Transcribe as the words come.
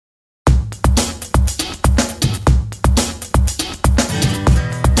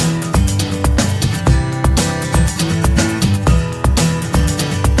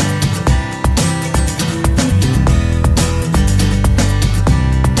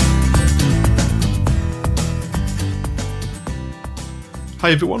Hi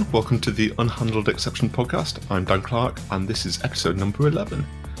everyone, welcome to the Unhandled Exception podcast. I'm Dan Clark and this is episode number 11.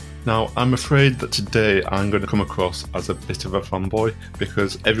 Now, I'm afraid that today I'm going to come across as a bit of a fanboy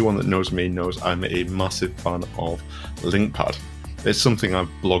because everyone that knows me knows I'm a massive fan of LINQPad. It's something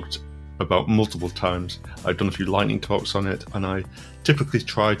I've blogged about multiple times. I've done a few lightning talks on it and I typically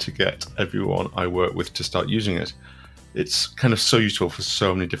try to get everyone I work with to start using it. It's kind of so useful for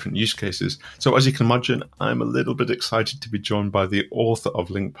so many different use cases. So as you can imagine, I'm a little bit excited to be joined by the author of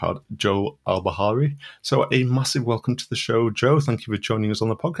LINQPad, Joseph Albahari. So a massive welcome to the show. Joe, thank you for joining us on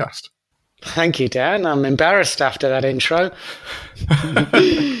the podcast. Thank you, Dan. I'm embarrassed after that intro.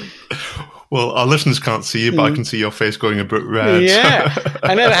 Well, our listeners can't see you, but I can see your face going a bit red. Yeah,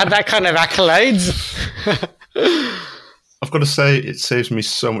 I never had that kind of accolades. I've got to say, it saves me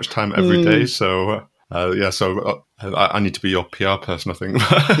so much time every day. So I need to be your PR person, I think.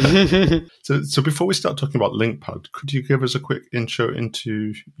 So before we start talking about LINQPad, could you give us a quick intro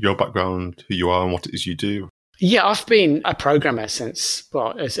into your background, who you are and what it is you do? Yeah, I've been a programmer since,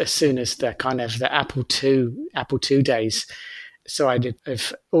 as soon as the Apple II days. So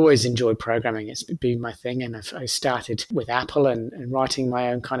I've always enjoyed programming. It's been my thing. And I started with Apple and writing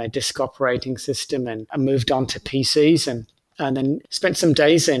my own kind of disk operating system, and I moved on to PCs and then spent some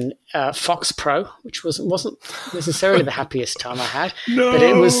days in Fox Pro, which wasn't necessarily the happiest time I had. No. But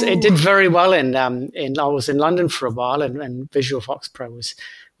it did very well. I was in London for a while, and Visual Fox Pro was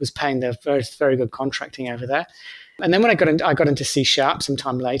paying the very, very good contracting over there. And then when I got into C#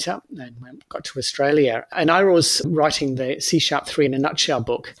 sometime later, and got to Australia, and I was writing the C# 3 in a nutshell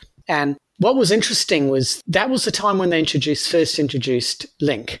book. And what was interesting was that was the time when they first introduced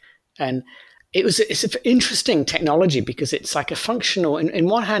LINQ, and it's an interesting technology because it's like a functional. In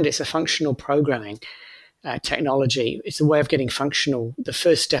one hand, it's a functional programming technology. It's a way of getting functional. The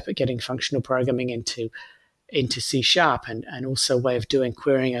first step at getting functional programming into C# and also a way of doing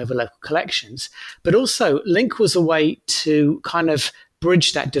querying over local collections. But also, LINQ was a way to kind of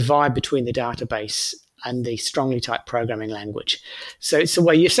bridge that divide between the database and the strongly typed programming language. So it's a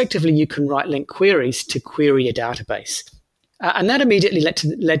way you can write LINQ queries to query a database. And that immediately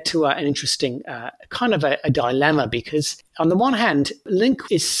led to an interesting kind of a dilemma, because on the one hand, LINQ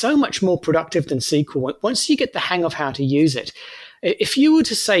is so much more productive than SQL. Once you get the hang of how to use it, if you were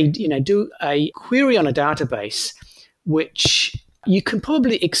to say, do a query on a database, which you can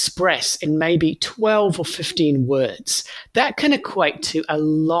probably express in maybe 12 or 15 words, that can equate to a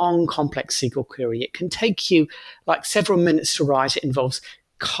long, complex SQL query. It can take you like several minutes to write. It involves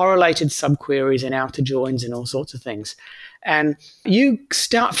correlated subqueries and outer joins and all sorts of things. And you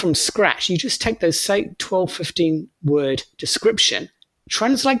start from scratch. You just take those, say, 12, 15 word description,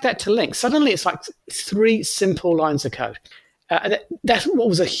 translate that to LINQ. Suddenly it's like 3 simple lines of code. That's what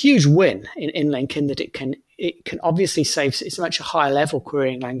was a huge win in LINQ, in that it can obviously save. It's a much higher level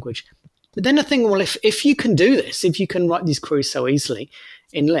querying language. But then the thing, well, if you can do this, if you can write these queries so easily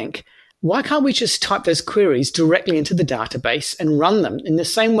in LINQ, why can't we just type those queries directly into the database and run them in the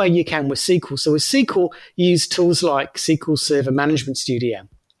same way you can with SQL? So with SQL, you use tools like SQL Server Management Studio,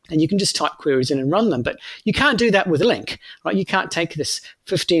 and you can just type queries in and run them. But you can't do that with LINQ, right? You can't take this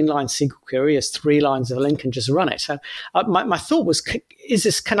 15-line SQL query as 3 lines of LINQ and just run it. So my thought was,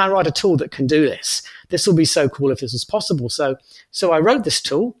 can I write a tool that can do this? This will be so cool if this was possible. So I wrote this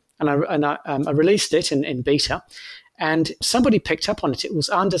tool and I released it in beta. And somebody picked up on it. It was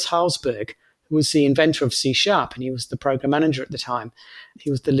Anders Hallsberg, who was the inventor of C#, and he was the program manager at the time.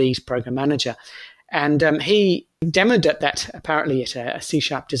 He was the lead program manager. And he demoed that apparently at a C#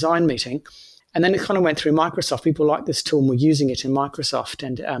 design meeting. And then it kind of went through Microsoft. People liked this tool and were using it in Microsoft.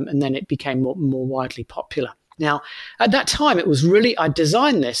 And then it became more widely popular. Now, at that time, it was really, I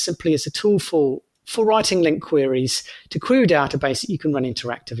designed this simply as a tool for writing LINQ queries to query a database that you can run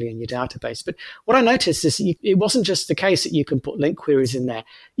interactively in your database. But what I noticed is it wasn't just the case that you can put LINQ queries in there.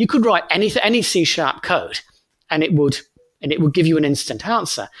 You could write any C# code, and it would give you an instant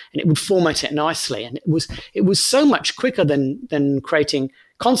answer, and it would format it nicely. And it was so much quicker than creating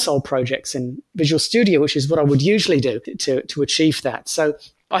console projects in Visual Studio, which is what I would usually do to achieve that. So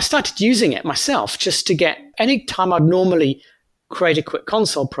I started using it myself just to get, any time I'd normally create a quick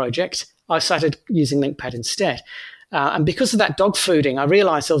console project, I started using LINQPad instead. And because of that dog fooding, I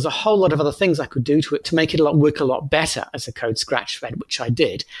realized there was a whole lot of other things I could do to it to make it work a lot better as a code scratch pad, which I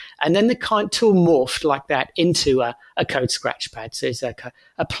did. And then the tool morphed like that into a code scratch pad. So it's like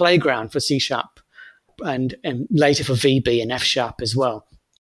a playground for C# and later for VB and F# as well.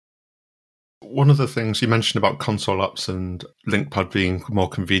 One of the things you mentioned about console apps and LINQPad being more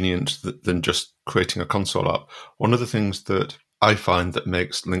convenient than just creating a console app, one of the things that I find that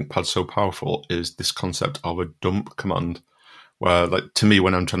makes LINQPad so powerful is this concept of a dump command, where, like, to me,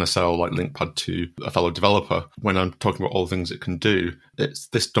 when I'm trying to sell like LINQPad to a fellow developer, when I'm talking about all the things it can do, it's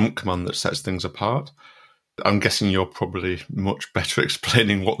this dump command that sets things apart. I'm guessing you're probably much better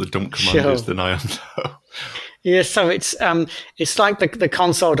explaining what the dump command is than I am now. Yeah, so it's like the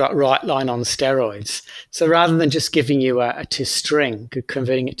console.write line on steroids. So rather than just giving you a to string,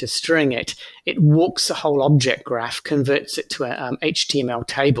 converting it to string, it walks the whole object graph, converts it to HTML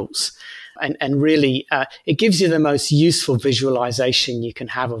tables, and really it gives you the most useful visualization you can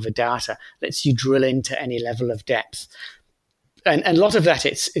have of a data. Lets you drill into any level of depth. And a lot of that,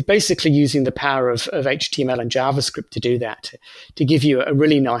 it's basically using the power of HTML and JavaScript to do that, to give you a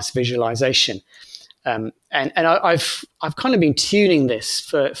really nice visualization. And I've kind of been tuning this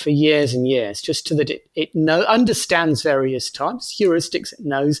for years and years, just so that it understands various types, heuristics. It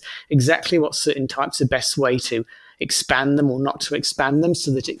knows exactly what certain types are best way to expand them or not to expand them,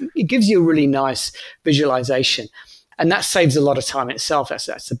 so that it gives you a really nice visualization. And that saves a lot of time in itself.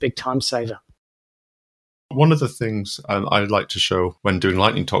 That's a big time saver. One of the things I like to show when doing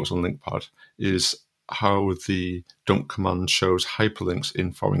lightning talks on LINQPad is how the dump command shows hyperlinks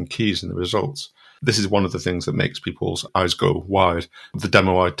in foreign keys in the results. This is one of the things that makes people's eyes go wide. The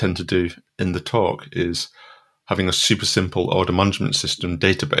demo I tend to do in the talk is having a super simple order management system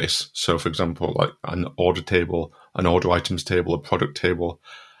database. So, for example, like an order table, an order items table, a product table,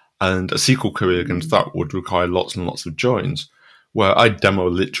 and a SQL query against that would require lots and lots of joins, where I demo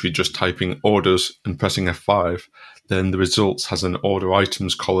literally just typing orders and pressing F5. Then the results has an order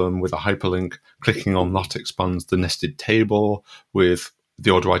items column with a hyperlink. Clicking on that expands the nested table with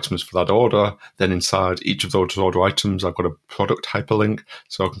the order items for that order. Then inside each of those order items, I've got a product hyperlink,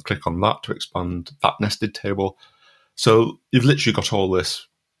 so I can click on that to expand that nested table. So you've literally got all this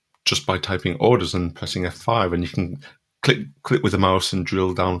just by typing orders and pressing F5, and you can click with the mouse and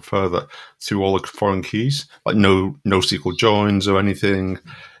drill down further through all the foreign keys. Like no SQL joins or anything.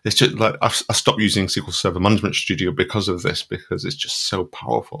 It's just like I stopped using SQL Server Management Studio because of this, because it's just so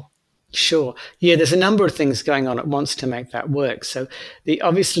powerful. Sure. Yeah, there's a number of things going on at once to make that work. So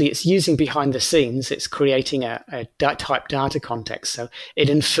obviously it's using behind the scenes, it's creating a type data context. So it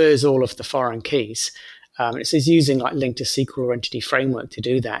infers all of the foreign keys. It's using like link to SQL or entity framework to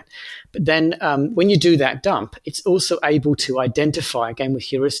do that. But then when you do that dump, it's also able to identify, again with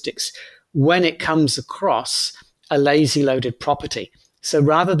heuristics, when it comes across a lazy loaded property. So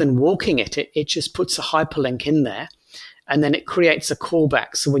rather than walking it just puts a hyperlink in there. And then it creates a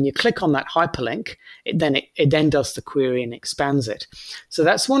callback. So when you click on that hyperlink, it then does the query and expands it. So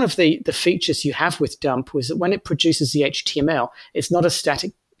that's one of the features you have with dump, was that when it produces the HTML, it's not a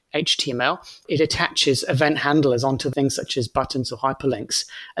static HTML. It attaches event handlers onto things such as buttons or hyperlinks.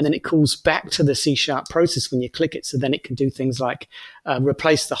 And then it calls back to the C# process when you click it. So then it can do things like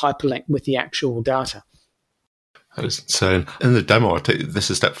replace the hyperlink with the actual data. That is insane. In the demo, I take this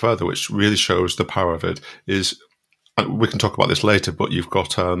a step further, which really shows the power of it, is we can talk about this later, but you've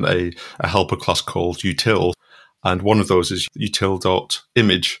got a helper class called util, and one of those is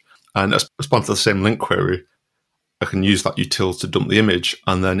util.image. And as part of the same link query, I can use that util to dump the image.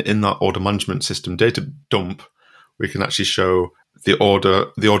 And then in that order management system data dump, we can actually show the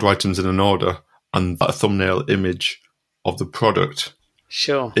order items in an order and that thumbnail image of the product.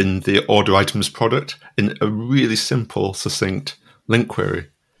 Sure. In the order items product in a really simple, succinct link query.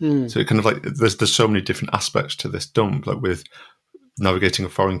 So it kind of like there's so many different aspects to this dump, like with navigating a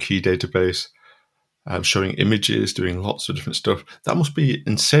foreign key database, showing images, doing lots of different stuff. That must be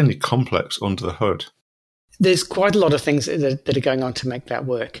insanely complex under the hood. There's quite a lot of things that are going on to make that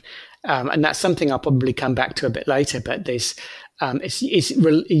work, and that's something I'll probably come back to a bit later. But there's it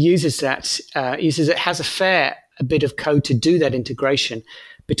has a fair bit of code to do that integration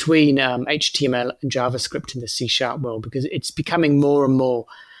between HTML and JavaScript in the C# world, because it's becoming more and more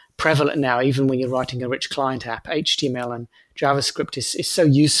prevalent now. Even when you're writing a rich client app, HTML and JavaScript is so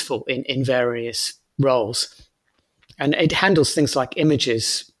useful in various roles, and it handles things like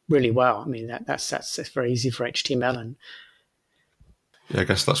images really well. I mean, that's very easy for HTML. And yeah, I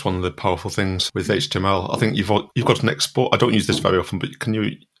guess that's one of the powerful things with HTML. I think you've got an export. I don't use this very often, but can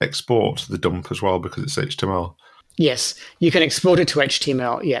you export the dump as well because it's HTML? Yes, you can export it to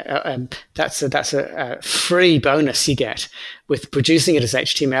HTML. Yeah, that's a free bonus you get with producing it as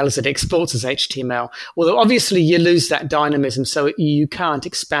HTML, as it exports as HTML. Although obviously you lose that dynamism, so you can't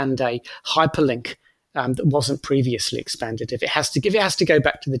expand a hyperlink that wasn't previously expanded. If it has to go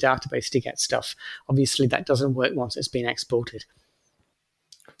back to the database to get stuff, obviously that doesn't work once it's been exported.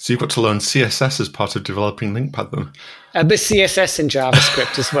 So you've got to learn CSS as part of developing LINQPad then? A bit CSS and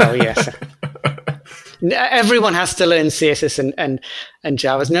JavaScript as well, yes. Everyone has to learn CSS and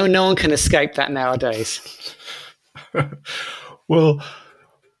Java. No one can escape that nowadays. Well,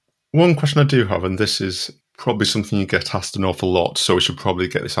 one question I do have, and this is probably something you get asked an awful lot, so we should probably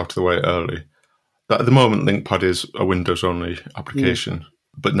get this out of the way early. That at the moment, LINQPad is a Windows-only application,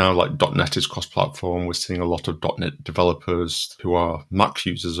 but now like .NET is cross-platform. We're seeing a lot of .NET developers who are Mac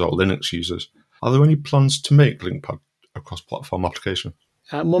users or Linux users. Are there any plans to make LINQPad a cross-platform application?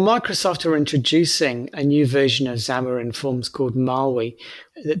 Well, Microsoft are introducing a new version of Xamarin Forms called MAUI.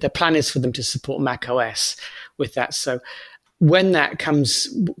 The plan is for them to support Mac OS with that. So when that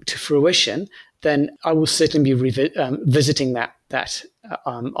comes to fruition, then I will certainly be visiting that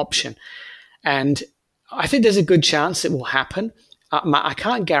option. And I think there's a good chance it will happen. I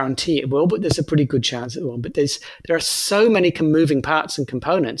can't guarantee it will, but there's a pretty good chance it will. But there are so many moving parts and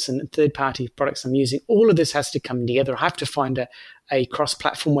components and third-party products I'm using. All of this has to come together. I have to find a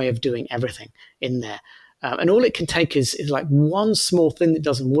cross-platform way of doing everything in there. And all it can take is like one small thing that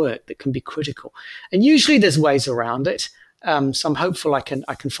doesn't work that can be critical. And usually there's ways around it. So I'm hopeful I can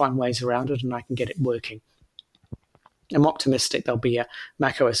find ways around it and I can get it working. I'm optimistic there'll be a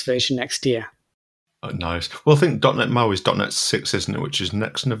macOS version next year. Oh, nice. Well, I think .NET MAUI is .NET 6, isn't it? Which is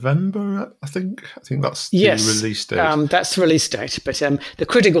next November, I think. I think that's the release date. That's the release date. But the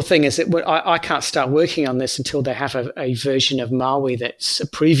critical thing is that I can't start working on this until they have a version of MAUI that's a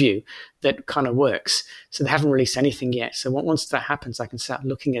preview that kind of works. So they haven't released anything yet. So once that happens, I can start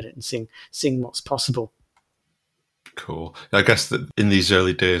looking at it and seeing what's possible. Cool. I guess that in these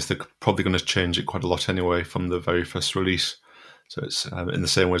early days, they're probably going to change it quite a lot anyway from the very first release. So it's in the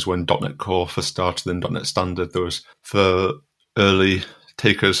same way as when .NET Core first started and .NET Standard, there was, for early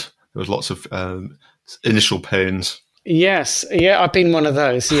takers, there was lots of initial pains. Yes. Yeah, I've been one of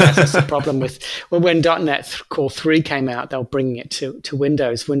those. Yes, that's the problem with when .NET Core 3 came out, they were bringing it to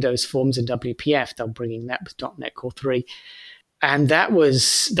Windows Forms and WPF. They were bringing that with .NET Core 3. And that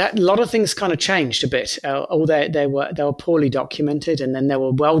a lot of things kind of changed a bit. They were poorly documented, and then they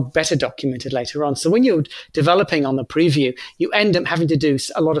were better documented later on. So when you're developing on the preview, you end up having to do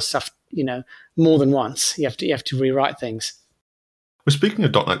a lot of stuff, more than once. You have to rewrite things. Well, speaking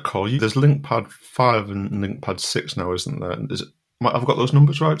of .NET Core, there's LINQPad 5 and LINQPad 6 now, isn't there? I've got those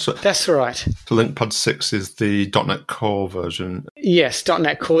numbers right? So, that's right. So LINQPad 6 is the .NET Core version. Yes,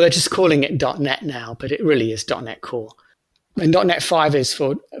 .NET Core. They're just calling it .NET now, but it really is .NET Core. And .NET 5 is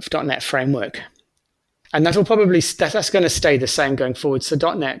for .NET Framework. And that's going to stay the same going forward. So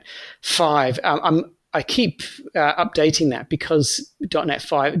 .NET 5, I keep updating that because .NET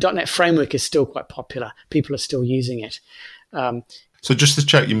Framework is still quite popular. People are still using it. So just to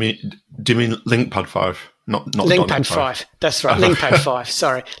check, do you mean LINQPad 5? Not LINQPad 5. That's right. LINQPad 5.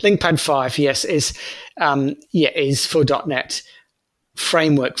 Sorry, LINQPad 5. Yes, is for .NET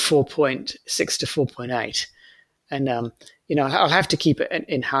Framework 4.6 to 4.8, and I'll have to keep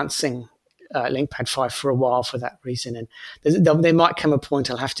enhancing LINQPad 5 for a while for that reason. And there might come a point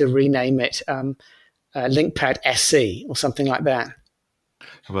I'll have to rename it LINQPad SE or something like that.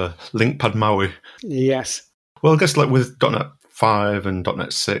 Have a LINQPad MAUI. Yes. Well, I guess like with .NET 5 and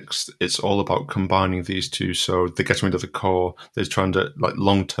 .NET 6, it's all about combining these two. So they're getting rid of the core. They're trying to, like,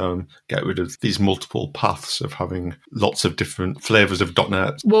 long-term, get rid of these multiple paths of having lots of different flavors of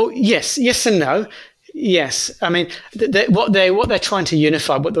 .NET. Well, yes and no. Yes, I mean what they're trying to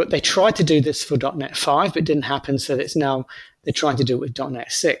unify. What they tried to do this for .NET 5, but didn't happen. So that's now they're trying to do it with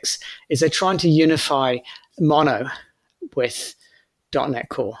 .NET 6. Is they're trying to unify Mono with .NET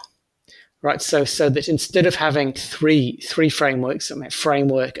Core, right? So that instead of having three frameworks,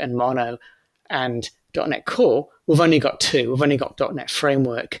 Framework and Mono and .NET Core, we've only got two. We've only got .NET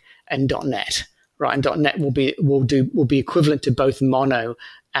Framework and .NET, right? And .NET will be equivalent to both Mono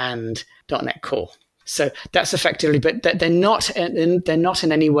and .NET Core. So that's effectively, but they're not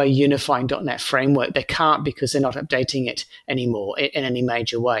in any way unifying .NET Framework. They can't because they're not updating it anymore in any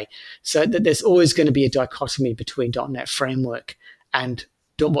major way. So there's always going to be a dichotomy between .NET Framework and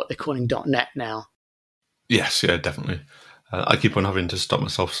what they're calling .NET now. Yes, yeah, definitely. I keep on having to stop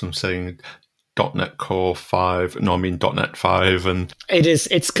myself from saying .NET Core 5. No, I mean .NET 5. And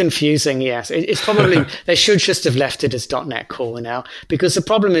it's confusing, yes. It's probably, they should just have left it as .NET Core now, because the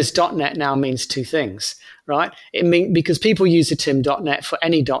problem is .NET now means two things, right? Because people use the term .NET for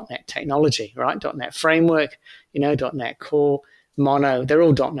any .NET technology, right? .NET Framework, .NET Core, Mono, they're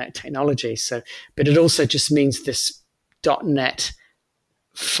all .NET technologies. So, but it also just means this .NET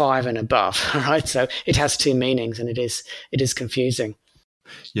 5 and above, right? So it has two meanings, and it is confusing.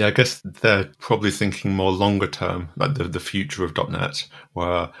 Yeah, I guess they're probably thinking more longer term, like the future of .NET,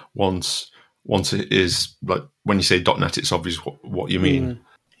 where once it is, like when you say .NET, it's obvious what you mean.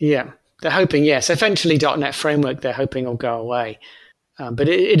 Yeah, they're hoping, yes. Eventually .NET Framework, they're hoping will go away. But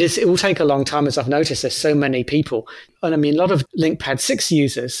it will take a long time, as I've noticed. There's so many people. And I mean, a lot of LINQPad 6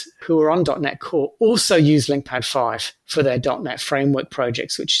 users who are on .NET Core also use LINQPad 5 for their .NET framework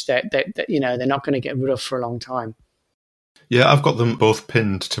projects, which they're not going to get rid of for a long time. Yeah, I've got them both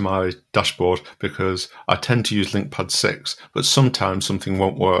pinned to my dashboard because I tend to use LINQPad 6, but sometimes something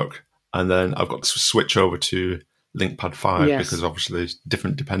won't work. And then I've got to switch over to LINQPad 5 because obviously there's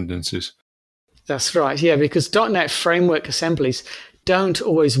different dependencies. That's right, yeah, because .NET framework assemblies don't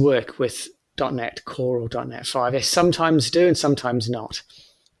always work with .NET Core or .NET 5. They sometimes do and sometimes not.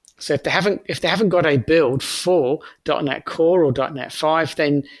 So if they haven't got a build for .NET Core or .NET 5,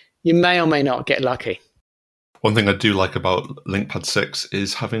 then you may or may not get lucky. One thing I do like about LINQPad 6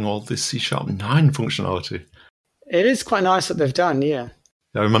 is having all this C# 9 functionality. It is quite nice that they've done, yeah.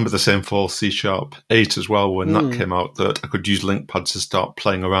 I remember the same for C# 8 as well when that came out, that I could use LINQPad to start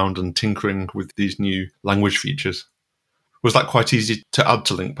playing around and tinkering with these new language features. Was that quite easy to add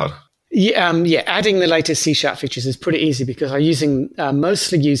to LINQPad? Yeah, adding the latest C# features is pretty easy because I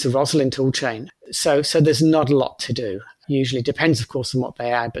mostly use the Roslyn toolchain. So there's not a lot to do. Usually depends, of course, on what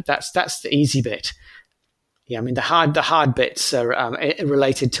they add, but that's the easy bit. Yeah, I mean, the hard bits are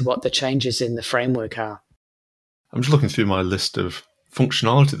related to what the changes in the framework are. I'm just looking through my list of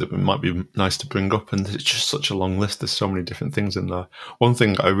functionality that might be nice to bring up, and it's just such a long list. There's so many different things in there. One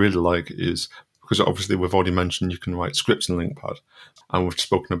thing I really like is, because obviously we've already mentioned you can write scripts in LINQPad, and we've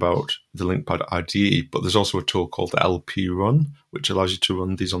spoken about the LINQPad IDE, but there's also a tool called LP Run, which allows you to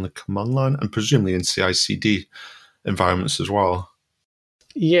run these on the command line and presumably in CI/CD environments as well.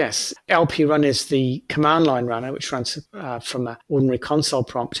 Yes, LP Run is the command line runner, which runs from an ordinary console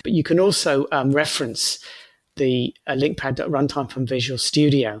prompt. But you can also reference the LINQPad.runtime from Visual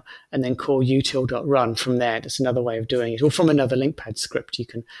Studio and then call util.run from there. That's another way of doing it. Or from another LINQPad script, you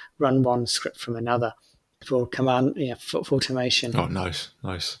can run one script from another for for automation. Oh, nice.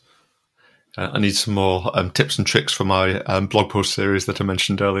 I need some more tips and tricks for my blog post series that I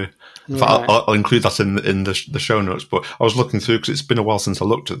mentioned earlier. In fact, I'll include that in the show notes. But I was looking through, because it's been a while since I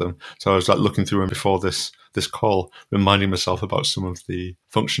looked at them. So I was looking through them before this call, reminding myself about some of the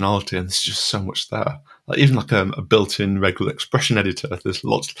functionality, and there's just so much there. Even a built-in regular expression editor. There's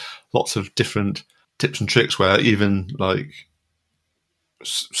lots of different tips and tricks where even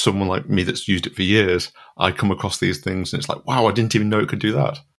someone like me that's used it for years, I come across these things and it's like, wow, I didn't even know it could do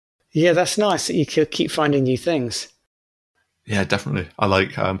that. Yeah, that's nice that you keep finding new things. Yeah, definitely. I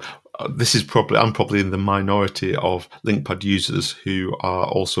like I'm probably in the minority of LINQPad users who are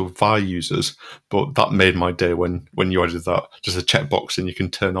also Vi users, but that made my day when you added that, just a checkbox and you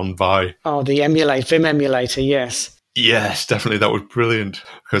can turn on Vi. Oh, the Vim emulator, yes. Yes, definitely. That was brilliant,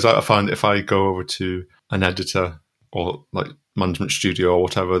 because I find if I go over to an editor or like Management Studio or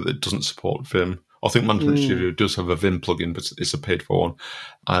whatever that doesn't support Vim, I think Management Studio does have a Vim plugin, but it's a paid for one.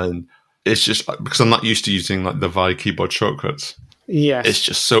 And it's just because I'm not used to using the Vi keyboard shortcuts. Yes. It's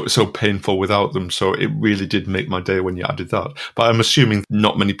just so painful without them. So it really did make my day when you added that. But I'm assuming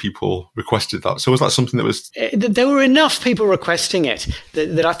not many people requested that. So was that something that was... There were enough people requesting it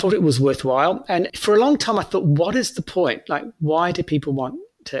that I thought it was worthwhile. And for a long time, I thought, what is the point? Why do people want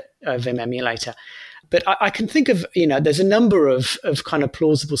a Vim emulator? But I can think of, there's a number of kind of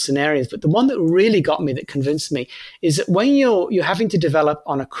plausible scenarios. But the one that really got me, that convinced me, is that when you're having to develop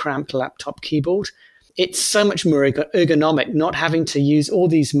on a cramped laptop keyboard, it's so much more ergonomic not having to use all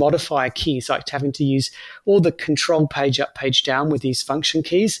these modifier keys, like having to use all the control page up, page down with these function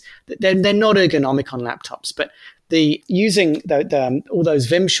keys. They're not ergonomic on laptops. But using all those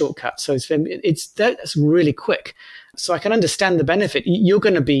Vim shortcuts, that's really quick. So I can understand the benefit. You're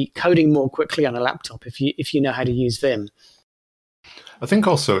going to be coding more quickly on a laptop if you know how to use Vim. I think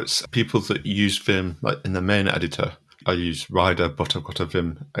also it's people that use Vim in the main editor. I use Rider, but I've got a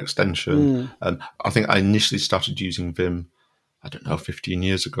Vim extension. And I think I initially started using Vim, 15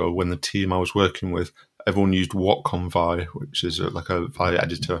 years ago, when the team I was working with, everyone used Whatcom Vi, which is a Vi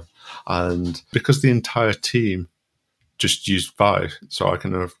editor. And because the entire team just used Vi, so I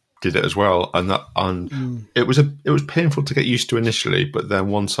kind of did it as well, it was painful to get used to initially, but then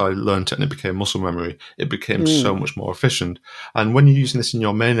once I learned it and it became muscle memory, it became so much more efficient. And when you're using this in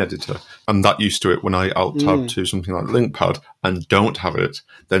your main editor, I'm that used to it when I alt tab to something like LINQPad and don't have it,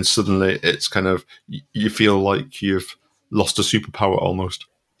 then suddenly it's kind of, you feel like you've lost a superpower almost.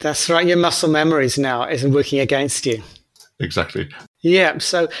 That's right. Your muscle memories now isn't working against you. Exactly. Yeah,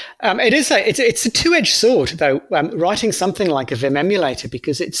 so it's a two-edged sword, though, writing something like a Vim emulator,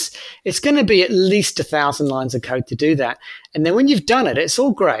 because it's going to be at least 1,000 lines of code to do that. And then when you've done it, it's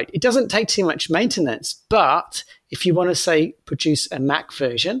all great. It doesn't take too much maintenance. But if you want to, say, produce a Mac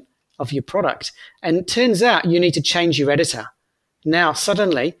version of your product, and it turns out you need to change your editor, Now,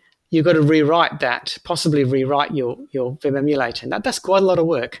 suddenly, you've got to rewrite that, possibly rewrite your Vim emulator. And that's quite a lot of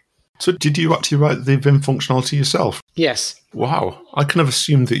work. So did you actually write the Vim functionality yourself? Yes. Wow. I kind of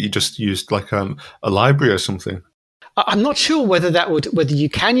assumed that you just used like a library or something. I'm not sure whether you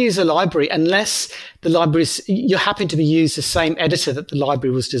can use a library unless the libraries, you happen to be used the same editor that the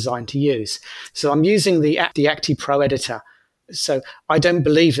library was designed to use. So I'm using the Acti Pro editor. So I don't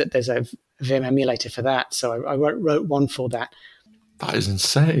believe that there's a Vim emulator for that. So I wrote one for that. That is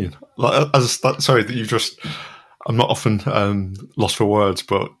insane. Sorry that you just, I'm not often lost for words,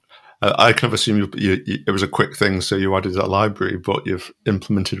 but I kind of assume it was a quick thing. So you added a library, but you've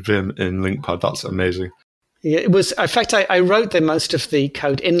implemented Vim in LINQPad. That's amazing. Yeah, it was. In fact, I wrote most of the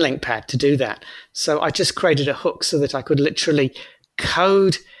code in LINQPad to do that. So I just created a hook so that I could literally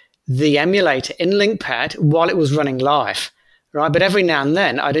code the emulator in LINQPad while it was running live, right? But every now and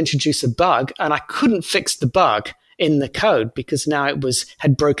then I'd introduce a bug, and I couldn't fix the bug in the code because now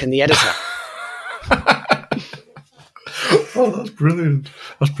had broken the editor. Oh, that's brilliant.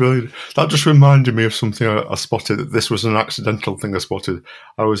 That's brilliant. That just reminded me of something I spotted. This was an accidental thing I spotted.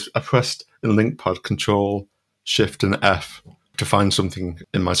 I pressed in LINQPad Control, Shift and F to find something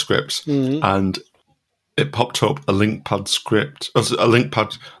in my scripts. Mm-hmm. And it popped up a LINQPad script, a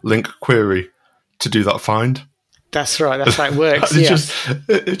LINQPad link query to do that find. That's right. That's how it works.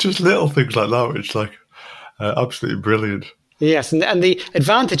 It's just little things like that, which like absolutely brilliant. Yes, and the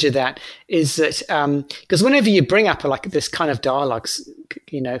advantage of that is that because whenever you bring up this kind of dialogues,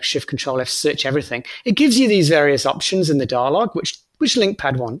 Shift Control F search everything, it gives you these various options in the dialogue, which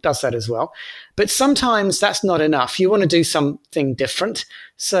LINQPad 1 does that as well. But sometimes that's not enough. You want to do something different.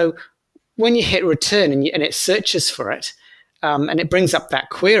 So when you hit return and it searches for it, and it brings up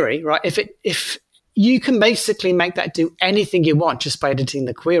that query, right? If you can basically make that do anything you want just by editing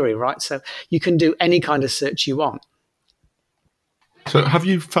the query, right? So you can do any kind of search you want. So have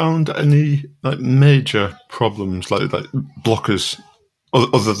you found any major problems like blockers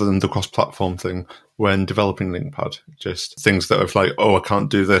other than the cross-platform thing when developing LINQPad? Just things that are like, I can't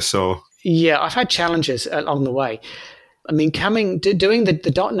do this or... Yeah, I've had challenges along the way. I mean, doing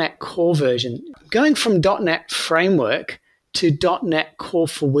the .NET Core version, going from .NET Framework to .NET Core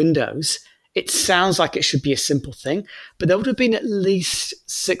for Windows, it sounds like it should be a simple thing, but there would have been at least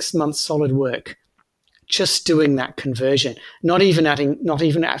 6 months solid work just doing that conversion, not even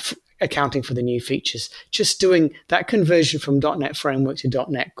accounting for the new features, just doing that conversion from .NET Framework to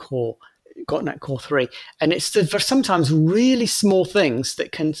 .NET Core 3. And it's sometimes really small things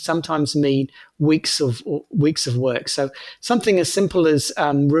that can sometimes mean weeks of work. So something as simple as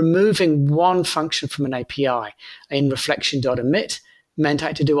removing one function from an API in reflection.emit meant I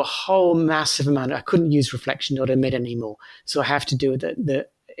had to do a whole massive amount. I couldn't use reflection.emit anymore. So I have to do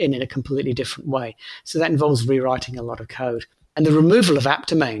in a completely different way. So that involves rewriting a lot of code. And the removal of app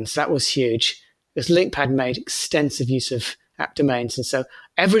domains, that was huge, because LINQPad made extensive use of app domains. And so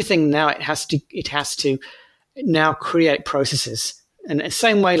everything now, it has to now create processes. And the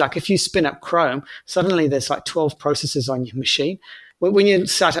same way, like if you spin up Chrome, suddenly there's like 12 processes on your machine. When you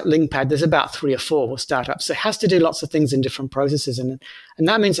start up LINQPad, there's about 3 or 4 will start up. So it has to do lots of things in different processes. And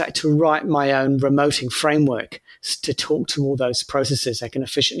that means I had to write my own remoting framework to talk to all those processes. I can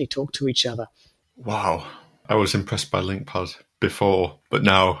efficiently talk to each other. Wow. I was impressed by LINQPad before, but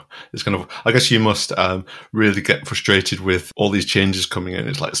now it's kind of, I guess you must really get frustrated with all these changes coming in.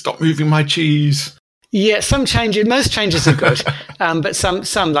 It's like, stop moving my cheese. Yeah, most changes are good, but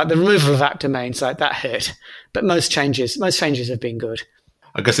some like the removal of app domains, like that hurt. But most changes have been good.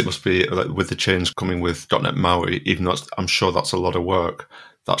 I guess it must be like with the change coming with .NET MAUI, even though I'm sure that's a lot of work.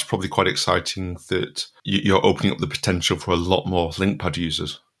 That's probably quite exciting that you're opening up the potential for a lot more LINQPad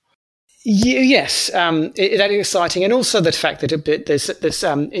users. Yes, that is exciting, and also the fact that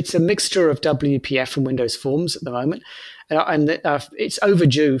it's a mixture of WPF and Windows Forms at the moment, and it's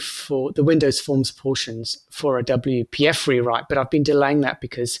overdue for the Windows Forms portions for a WPF rewrite. But I've been delaying that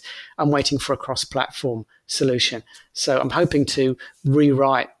because I'm waiting for a cross-platform solution. So I'm hoping to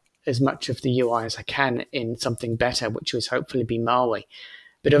rewrite as much of the UI as I can in something better, which was hopefully be MAUI.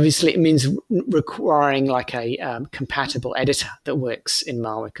 But obviously, it means requiring like a compatible editor that works in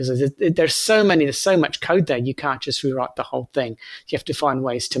MAUI, because there's so much code there. You can't just rewrite the whole thing. You have to find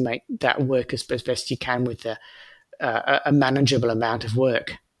ways to make that work as best you can with a manageable amount of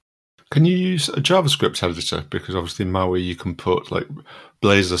work. Can you use a JavaScript editor? Because obviously in MAUI you can put like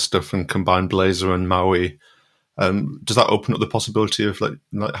Blazor stuff and combine Blazor and MAUI. Does that open up the possibility of like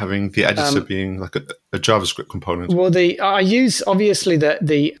having the editor being like a JavaScript component? Well, I use obviously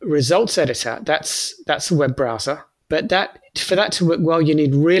the results editor. That's a web browser, but for that to work well, you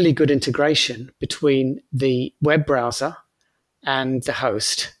need really good integration between the web browser and the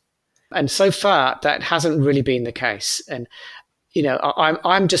host. And so far, that hasn't really been the case. And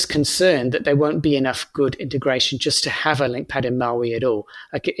I'm just concerned that there won't be enough good integration just to have a LINQPad in MAUI at all.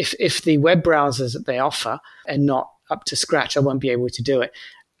 Like if the web browsers that they offer are not up to scratch, I won't be able to do it.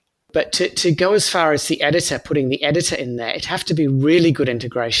 But to go as far as the editor, putting the editor in there, it'd have to be really good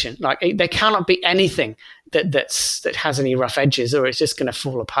integration. Like there cannot be anything that has any rough edges, or it's just going to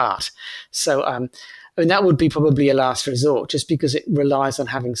fall apart. So that would be probably a last resort, just because it relies on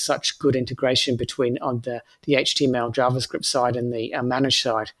having such good integration between on the HTML, JavaScript side and the managed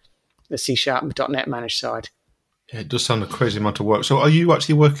side, the C# .NET managed side. Yeah, it does sound a crazy amount of work. So are you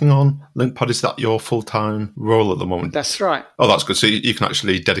actually working on LINQPad? Is that your full-time role at the moment? That's right. Oh, that's good. So you can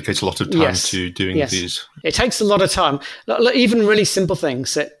actually dedicate a lot of time to doing these. It takes a lot of time. Even really simple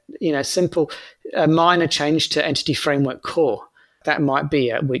things that, simple minor change to Entity Framework Core. That might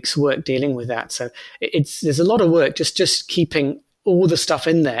be a week's work dealing with that. So there's a lot of work just keeping all the stuff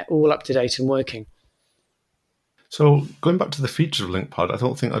in there, all up to date and working. So going back to the features of LINQPad,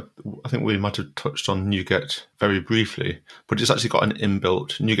 I think we might have touched on NuGet very briefly, but it's actually got an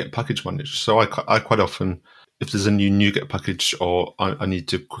inbuilt NuGet package manager. So I quite often, if there's a new NuGet package or I need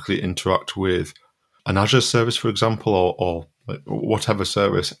to quickly interact with an Azure service, for example, or like whatever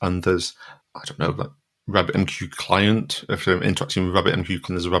service, and there's, I don't know, like RabbitMQ client, if I'm interacting with RabbitMQ,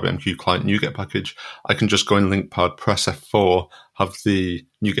 and there's a RabbitMQ client NuGet package, I can just go in LINQPad, press F4, have the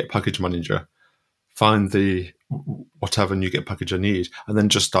NuGet package manager, find the whatever NuGet package I need, and then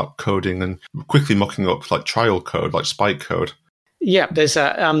just start coding and quickly mocking up like trial code, like Spike code. Yeah, there's the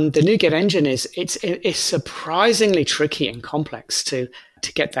NuGet engine it's surprisingly tricky and complex to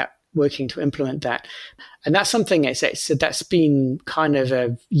get that working, to implement that. And that's something that's been kind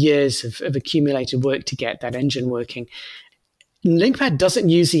of years of accumulated work to get that engine working. LINQPad doesn't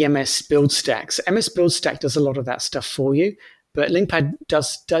use the MS build stack. So MS build stack does a lot of that stuff for you. But LINQPad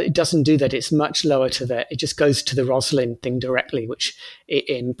doesn't do that. It's much lower it just goes to the Roslyn thing directly, which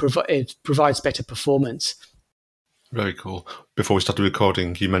it provides better performance. Very cool. Before we started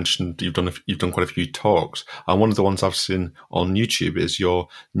recording, you mentioned you've done quite a few talks, and one of the ones I've seen on YouTube is your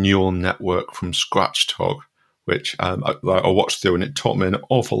neural network from scratch talk, which I watched through, and it taught me an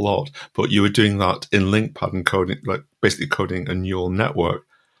awful lot. But you were doing that in LINQPad and coding, like basically coding a neural network.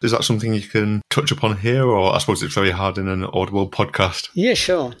 Is that something you can touch upon here, or I suppose it's very hard in an Audible podcast? Yeah,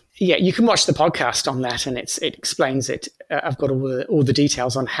 sure. Yeah, you can watch the podcast on that, and it explains it. I've got all the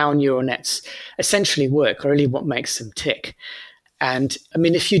details on how neural nets essentially work, or really what makes them tick. And I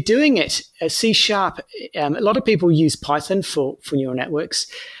mean, if you're doing it C#, a lot of people use Python for neural networks.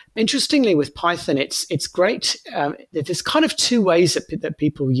 Interestingly, with Python, it's great. There's kind of two ways that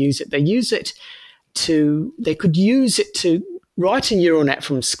people use it. They could use it to write a neural net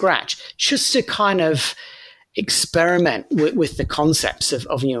from scratch, just to kind of experiment with the concepts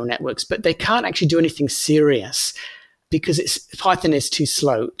of neural networks, but they can't actually do anything serious because Python is too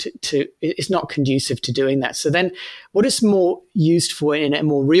slow it's not conducive to doing that. So then what it's more used for in a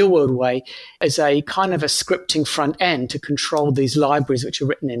more real world way is a kind of a scripting front end to control these libraries, which are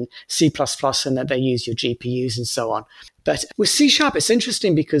written in C++ and that they use your GPUs and so on. But with C#, it's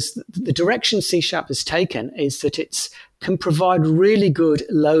interesting because the direction C# has taken is that it can provide really good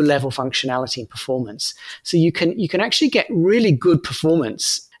low-level functionality and performance. So you can actually get really good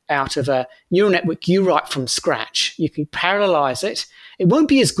performance out of a neural network you write from scratch. You can parallelize it. It won't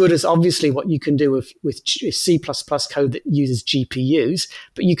be as good as obviously what you can do with C++ code that uses GPUs,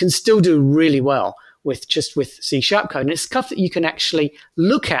 but you can still do really well with C# code. And it's stuff that you can actually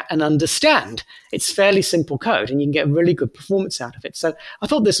look at and understand. It's fairly simple code, and you can get really good performance out of it. So I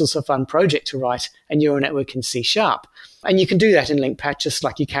thought this was a fun project to write a neural network in C#. And you can do that in LINQPad just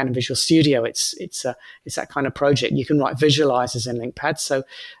like you can in Visual Studio. It's that kind of project. You can write visualizers in LINQPad. So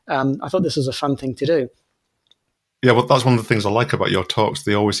I thought this was a fun thing to do. Yeah, well, that's one of the things I like about your talks.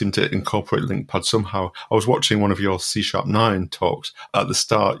 They always seem to incorporate LINQPad somehow. I was watching one of your C#9 talks. At the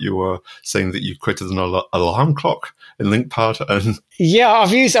start, you were saying that you created an alarm clock in LINQPad. And yeah,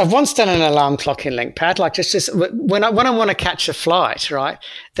 I've once done an alarm clock in LINQPad. Like just when I want to catch a flight, right?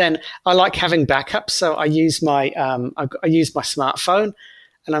 Then I like having backups. So I use my smartphone,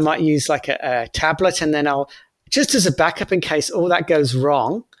 and I might use like a tablet, and then I'll just as a backup in case all that goes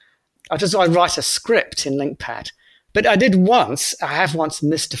wrong. I write a script in LINQPad. But I have once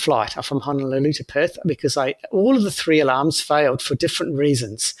missed a flight from Honolulu to Perth because all of the 3 alarms failed for different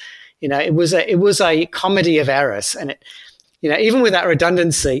reasons. It was a comedy of errors, and even with that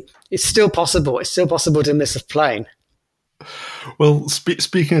redundancy, it's still possible. It's still possible to miss a plane. Well,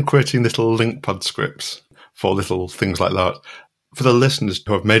 speaking of creating little LINQPad scripts for little things like that, For the listeners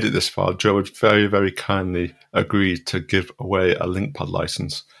who have made it this far, Joe had very, very kindly agreed to give away a LINQPad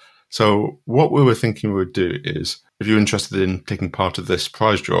license. So what we were thinking we would do is, if you're interested in taking part of this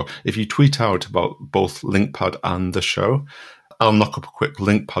prize draw, if you tweet out about both LINQPad and the show, I'll knock up a quick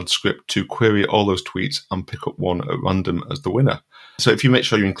LINQPad script to query all those tweets and pick up one at random as the winner. So if you make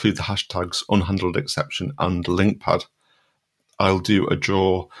sure you include the hashtags unhandledexception and LINQPad, I'll do a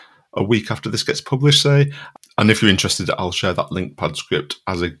draw a week after this gets published, say. And if you're interested, I'll share that LINQPad script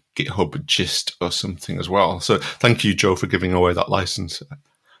as a GitHub gist or something as well. So thank you, Joe, for giving away that license.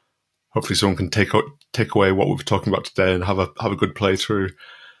 Hopefully someone can take away what we're talking about today and have a good playthrough.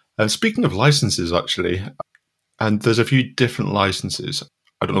 And speaking of licenses, actually, and there's a few different licenses.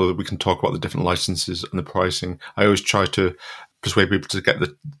 I don't know whether we can talk about the different licenses and the pricing. I always try to persuade people to get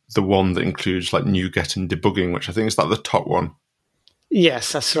the one that includes like NuGet and debugging, which I think is like the top one.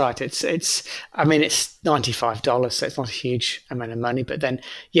 Yes, that's right. It's $95, so it's not a huge amount of money. But then,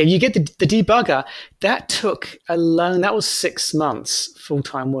 yeah, you get the debugger. That took that was 6 months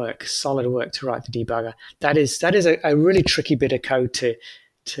full-time work, solid work to write the debugger. That is a really tricky bit of code to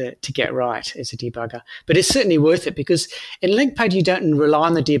get right as a debugger. But it's certainly worth it because in LINQPad you don't rely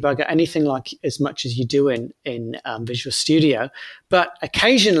on the debugger anything like as much as you do in Visual Studio. But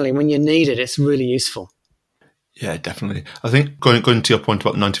occasionally when you need it, it's really useful. Yeah, definitely. I think going to your point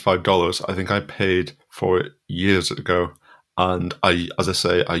about $95, I think I paid for it years ago, and I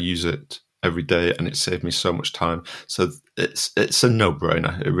use it every day, and it saved me so much time. So it's a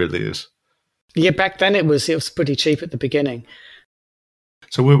no-brainer. It really is. Yeah, back then it was pretty cheap at the beginning.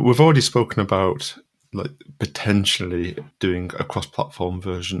 So we've already spoken about like potentially doing a cross-platform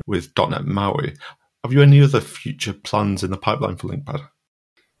version with .NET MAUI. Have you any other future plans in the pipeline for LINQPad?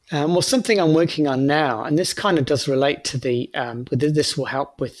 Well, something I'm working on now, and this kind of does relate to this will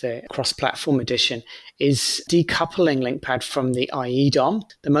help with the cross-platform edition, is decoupling LINQPad from the IE DOM.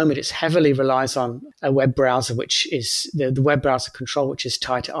 At the moment, it heavily relies on a web browser, which is the web browser control, which is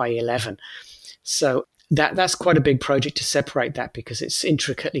tied to IE11. So that's quite a big project to separate that because it's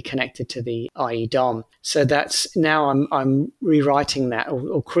intricately connected to the IE DOM. So that's now I'm rewriting that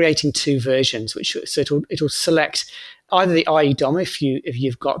or creating two versions, so it'll select either the IE DOM if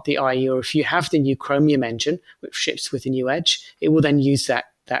you've got the IE, or if you have the new Chromium engine, which ships with the new Edge, it will then use that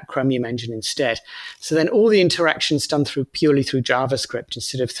Chromium engine instead. So then all the interactions done purely through JavaScript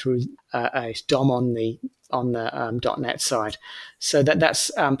instead of through a DOM on the .NET side. So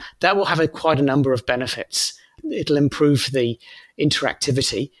that will have quite a number of benefits. It'll improve the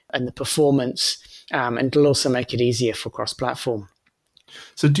interactivity and the performance, and it'll also make it easier for cross-platform.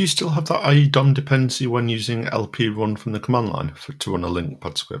 So do you still have that IE DOM dependency when using LP run from the command line to run a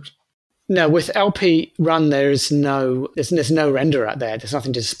LINQPad script? No, with LP run, there's no render out there. There's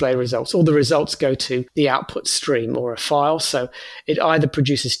nothing to display results. All the results go to the output stream or a file. So it either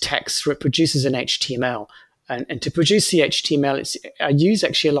produces text or it produces an HTML. And to produce the HTML, I use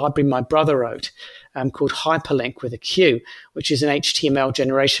actually a library my brother wrote called Hyperlink with a Q, which is an HTML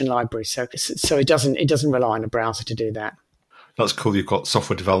generation library. So it doesn't rely on a browser to do that. That's cool. You've got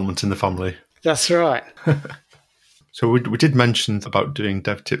software development in the family. That's right. So we did mention about doing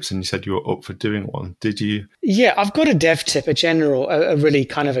dev tips, and you said you were up for doing one. Did you? Yeah, I've got a dev tip, a really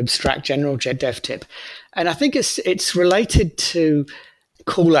kind of abstract general dev tip. And I think it's related to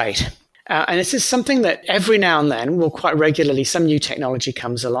Kool-Aid. And this is something that every now and then, well, quite regularly, some new technology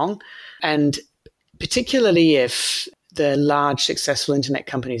comes along. And particularly if the large successful internet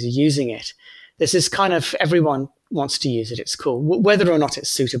companies are using it, there's this kind of everyone wants to use it. It's cool, whether or not it's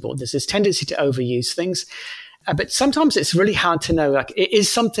suitable. There's this tendency to overuse things. But sometimes it's really hard to know, like, is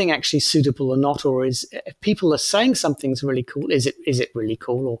something actually suitable or not? Or if people are saying something's really cool, is it really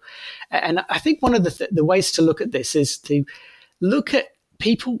cool? And I think one of the ways to look at this is to look at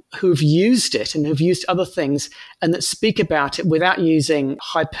people who've used it and who've used other things and that speak about it without using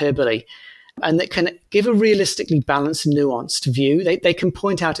hyperbole, and that can give a realistically balanced, nuanced view. They can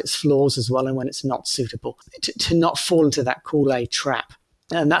point out its flaws as well and when it's not suitable, to not fall into that Kool-Aid trap.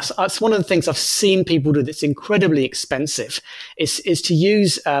 And that's one of the things I've seen people do that's incredibly expensive, is to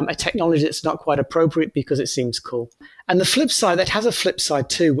use a technology that's not quite appropriate because it seems cool. And the flip side, that has a flip side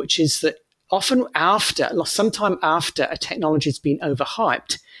too, which is that sometime after a technology has been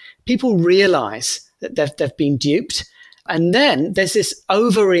overhyped, people realize that they've been duped. And then there's this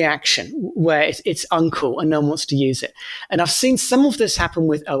overreaction where it's uncool and no one wants to use it. And I've seen some of this happen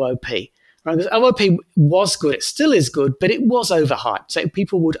with OOP. Right? Because OOP was good, it still is good, but it was overhyped. So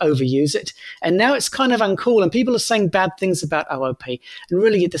people would overuse it. And now it's kind of uncool and people are saying bad things about OOP. And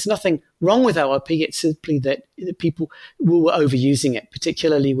really, there's nothing wrong with OOP. It's simply that that people were overusing it,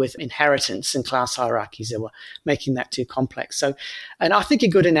 particularly with inheritance and class hierarchies. They were making that too complex. So, and I think a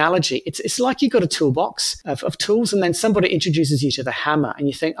good analogy, it's like you've got a toolbox of tools, and then somebody introduces you to the hammer, and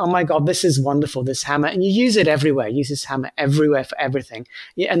you think, oh my God, this is wonderful, this hammer. And you use it everywhere. You use this hammer everywhere for everything.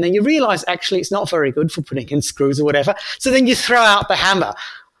 Yeah, and then you realize, actually, it's not very good for putting in screws or whatever. So then you throw out the hammer,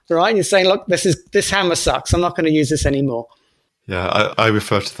 right? And you're saying, look, this hammer sucks. I'm not going to use this anymore. Yeah, I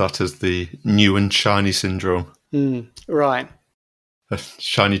refer to that as the new and shiny syndrome. Right.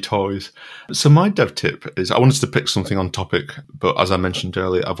 Shiny toys. So my dev tip is, I wanted to pick something on topic, but as I mentioned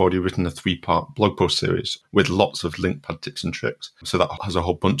earlier, I've already written a 3-part blog post series with lots of LINQPad tips and tricks. So that has a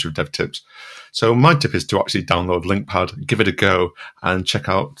whole bunch of dev tips. So my tip is to actually download LINQPad, give it a go, and check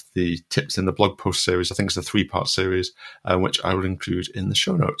out the tips in the blog post series. I think it's a 3-part series, which I will include in the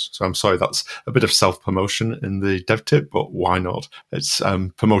show notes. So I'm sorry, that's a bit of self-promotion in the dev tip, but why not? It's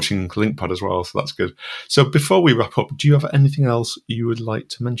promoting LINQPad as well, so that's good. So before we wrap up, do you have anything else you would like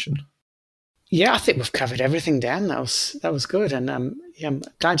to mention? Yeah, I think we've covered everything, Dan. That was good, and I'm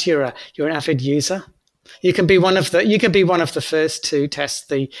glad you're an avid user. You can be one of the first to test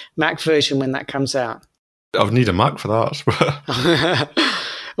the Mac version when that comes out. I would need a Mac for that.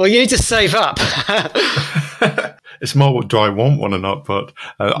 Well, you need to save up. It's more, do I want one or not? But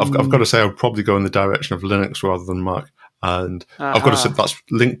I've got to say, I would probably go in the direction of Linux rather than Mac. And I've got to say, that's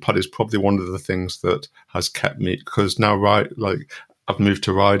LINQPad is probably one of the things that has kept me, because now, I've moved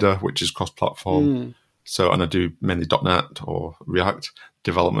to Rider, which is cross-platform. So, and I do mainly .NET or React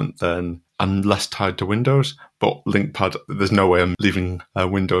development, then I'm less tied to Windows. But LINQPad, there's no way I'm leaving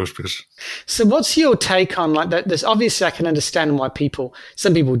Windows because... So what's your take on like that? There's obviously, I can understand why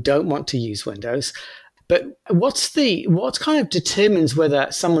some people don't want to use Windows. But what kind of determines whether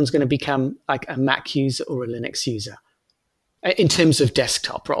someone's going to become like a Mac user or a Linux user in terms of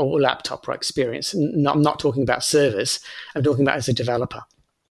desktop or laptop or experience? I'm not talking about servers. I'm talking about as a developer.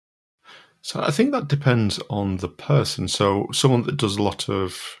 So I think that depends on the person. So someone that does a lot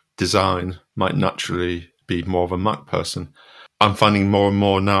of design might naturally be more of a Mac person. I'm finding more and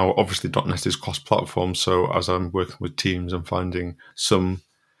more now, obviously .NET is cross-platform. So as I'm working with teams, I'm finding some,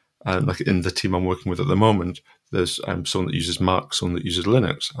 like in the team I'm working with at the moment, there's someone that uses Mac, someone that uses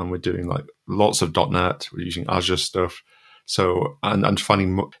Linux, and we're doing like lots of .NET. We're using Azure stuff. So, and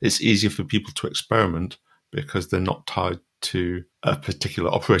finding it's easier for people to experiment because they're not tied to a particular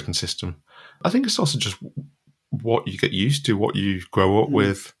operating system. I think it's also just what you get used to, what you grow up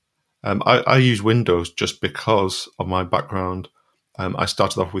with. I use Windows just because of my background. I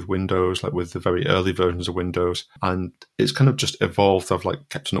started off with Windows, like with the very early versions of Windows, and it's kind of just evolved. I've like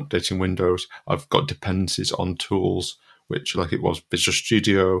kept on updating Windows. I've got dependencies on tools, which like it was Visual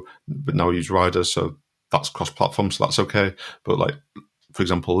Studio, but now I use Rider, so that's cross-platform, so that's okay. But like, for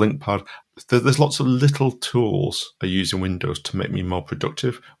example, LINQPad, there's lots of little tools I use in Windows to make me more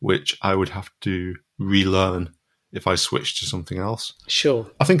productive, which I would have to relearn if I switch to something else.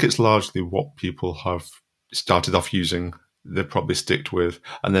 Sure. I think it's largely what people have started off using, they probably stick with.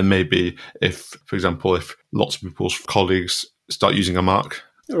 And then maybe if, for example, if lots of people's colleagues start using a Mac,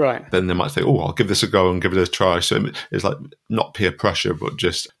 right, then they might say, oh, I'll give this a go and give it a try. So it's like not peer pressure, but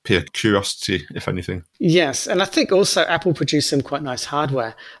just peer curiosity, if anything. Yes. And I think also Apple produced some quite nice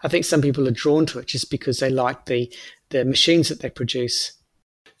hardware. I think some people are drawn to it just because they like the machines that they produce.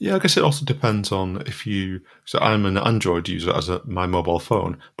 Yeah, I guess it also depends on so I'm an Android user as my mobile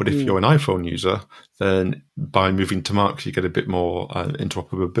phone, but if you're an iPhone user, then by moving to Mac, you get a bit more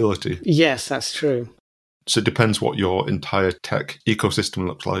interoperability. Yes, that's true. So it depends what your entire tech ecosystem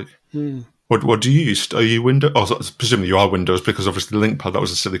looks like. What do you use? Are you Windows? Oh, presumably you are Windows because obviously LINQPad, that was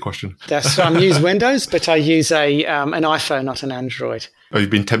a silly question. I use Windows, but I use an iPhone, not an Android. Have you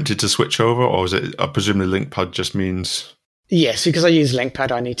been tempted to switch over, or is it presumably LINQPad just means... Yes, because I use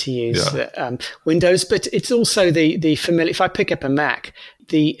LINQPad, I need to use Windows, but it's also the familiar. If I pick up a Mac,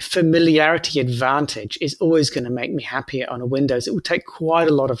 the familiarity advantage is always going to make me happier on a Windows. It will take quite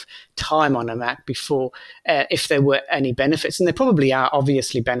a lot of time on a Mac before, if there were any benefits, and there probably are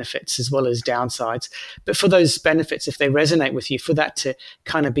obviously benefits as well as downsides. But for those benefits, if they resonate with you, for that to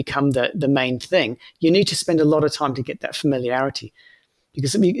kind of become the main thing, you need to spend a lot of time to get that familiarity.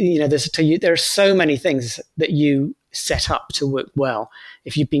 Because there are so many things that you set up to work well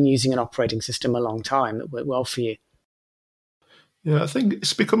if you've been using an operating system a long time that work well for you. Yeah, I think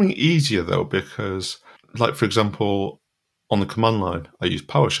it's becoming easier though, because like, for example, on the command line, I use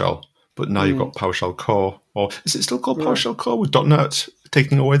PowerShell, but now you've got PowerShell Core, or is it still called PowerShell Core with .NET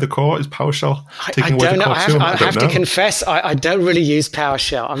taking away the core? Is PowerShell taking away the core too? I have to confess, I don't really use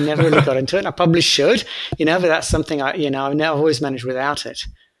PowerShell. I've never really got into it. I probably should, but that's something I've always managed without it.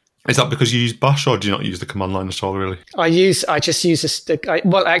 Is that because you use Bash, or do you not use the command line at all, really? I use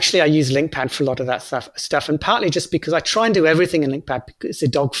LINQPad for a lot of that stuff, and partly just because I try and do everything in LINQPad because it's a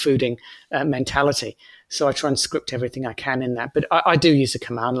dog fooding mentality. So I try and script everything I can in that. But I do use a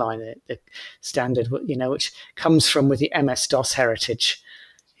command line, the standard, which comes from with the MS-DOS heritage,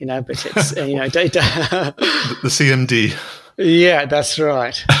 but it's, data. The CMD. Yeah, that's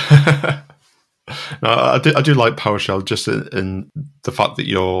right. No, I do like PowerShell just in the fact that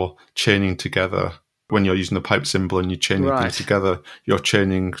you're chaining together. When you're using the pipe symbol and you're chaining things together, you're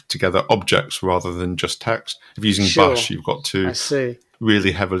chaining together objects rather than just text. If you're using Bash, you've got to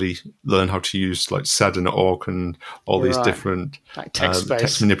really heavily learn how to use like sed and awk and all these different like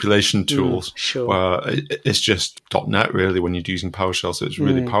text manipulation tools. Where it's just .NET really when you're using PowerShell, so it's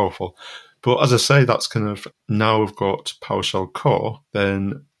really powerful. But as I say, that's kind of, now we've got PowerShell core,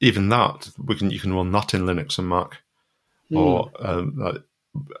 then even that, you can run that in Linux and Mac. Or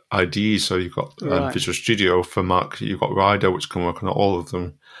IDE, so you've got Visual Studio for Mac, you've got Rider, which can work on all of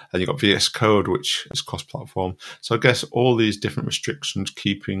them, and you've got VS Code, which is cross-platform. So I guess all these different restrictions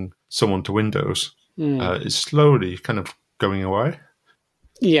keeping someone to Windows is slowly kind of going away.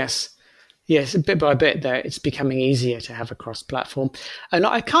 Yes, bit by bit there, it's becoming easier to have a cross-platform. And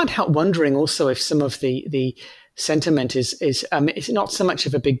I can't help wondering also if some of the sentiment is it's not so much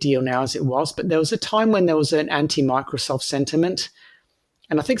of a big deal now as it was, but there was a time when there was an anti-Microsoft sentiment,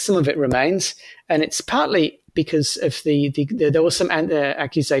 and I think some of it remains, and it's partly because of there were some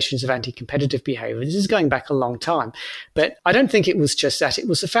accusations of anti-competitive behavior. This is going back a long time, but I don't think it was just that. It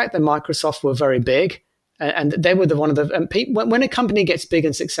was the fact that Microsoft were very big, and they were when a company gets big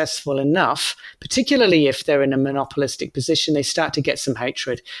and successful enough, particularly if they're in a monopolistic position, they start to get some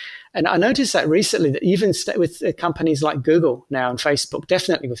hatred. And I noticed that recently, that even with companies like Google now and Facebook,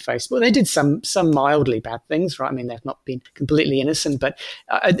 definitely with Facebook, they did some mildly bad things, right? I mean, they've not been completely innocent, but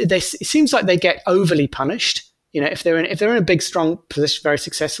it seems like they get overly punished. If they're in a big, strong position, very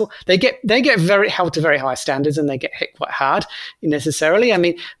successful, they get held to very high standards, and they get hit quite hard necessarily. I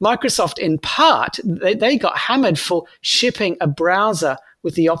mean, Microsoft, in part, they got hammered for shipping a browser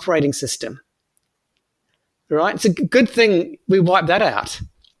with the operating system. Right? It's a good thing we wiped that out.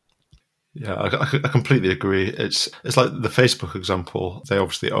 Yeah, I completely agree. It's like the Facebook example. They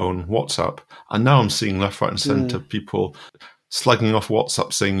obviously own WhatsApp, and now I'm seeing left, right, and centre people slagging off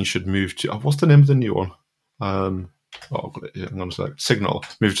WhatsApp, saying you should move to what's the name of the new one? Hang on a sec. Signal.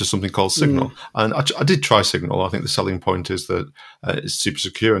 Move to something called Signal. And I did try Signal. I think the selling point is that it's super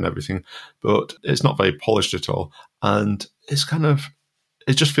secure and everything, but it's not very polished at all. And it's kind of,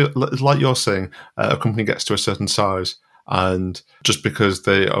 it just feels like you're saying, a company gets to a certain size, and just because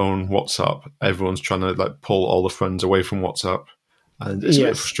they own WhatsApp, everyone's trying to pull all the friends away from WhatsApp, and it's a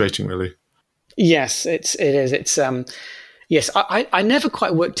bit frustrating, really. Yes, it is. It's yes, I never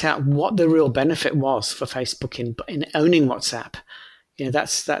quite worked out what the real benefit was for Facebook in owning WhatsApp.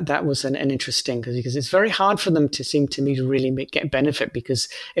 That was an interesting, because it's very hard for them to seem to me to really get benefit, because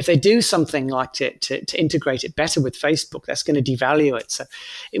if they do something like to integrate it better with Facebook, that's going to devalue it. So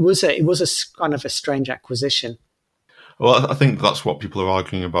it was a kind of a strange acquisition. Well, I think that's what people are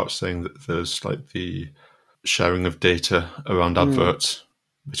arguing about, saying that there's the sharing of data around adverts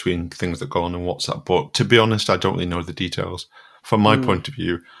between things that go on in WhatsApp. But to be honest, I don't really know the details. From my point of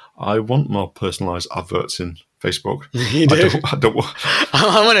view, I want more personalised adverts in Facebook. You do?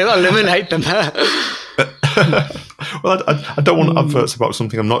 I want to eliminate them. Well, I don't want adverts about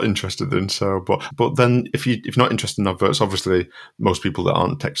something I'm not interested in. So, but then if you're not interested in adverts, obviously most people that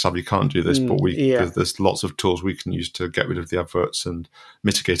aren't tech savvy can't do this. But there's lots of tools we can use to get rid of the adverts and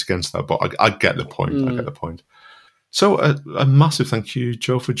mitigate against that. But I get the point. I get the point. So a massive thank you,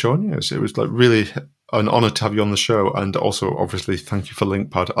 Joe, for joining us. It was really an honour to have you on the show, and also obviously thank you for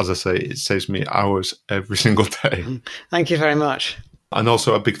LINQPad. As I say, it saves me hours every single day. Thank you very much. And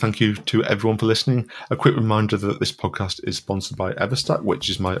also a big thank you to everyone for listening. A quick reminder that this podcast is sponsored by Everstack, which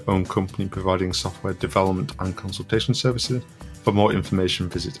is my own company providing software development and consultation services. For more information,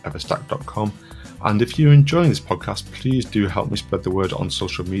 visit everstack.com. And if you're enjoying this podcast, please do help me spread the word on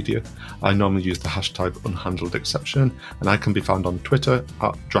social media. I normally use the hashtag #unhandledexception, and I can be found on Twitter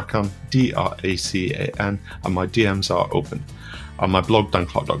 @Dracan, DRACAN, and my DMs are open. And my blog,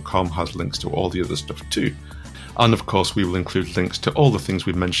 danclark.com, has links to all the other stuff too. And of course, we will include links to all the things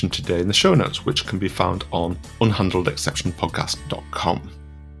we mentioned today in the show notes, which can be found on unhandledexceptionpodcast.com.